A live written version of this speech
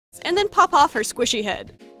and then pop off her squishy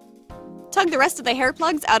head. Tug the rest of the hair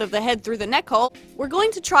plugs out of the head through the neck hole. We're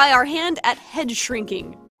going to try our hand at head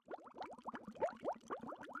shrinking.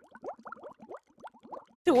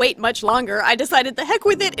 To wait much longer, I decided the heck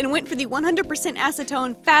with it and went for the 100%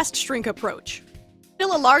 acetone fast shrink approach.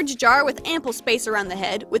 Fill a large jar with ample space around the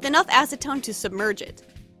head with enough acetone to submerge it.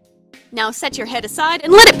 Now set your head aside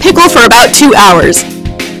and let it pickle for about 2 hours.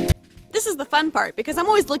 This is the fun part because I'm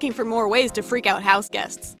always looking for more ways to freak out house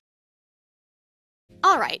guests.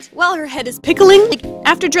 Alright, while her head is pickling,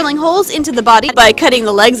 after drilling holes into the body by cutting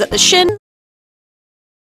the legs at the shin,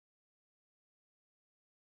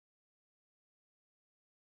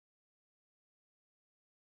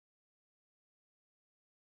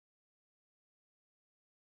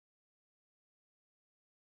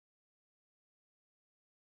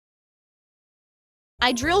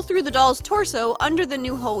 I drill through the doll's torso under the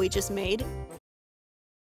new hole we just made.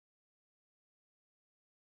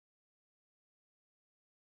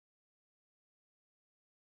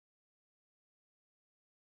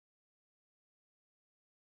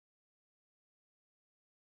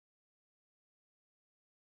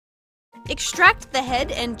 Extract the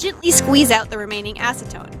head and gently squeeze out the remaining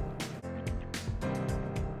acetone.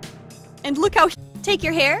 And look how— take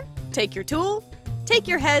your hair, take your tool, take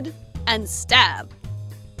your head, and stab.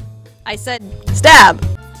 I said, stab!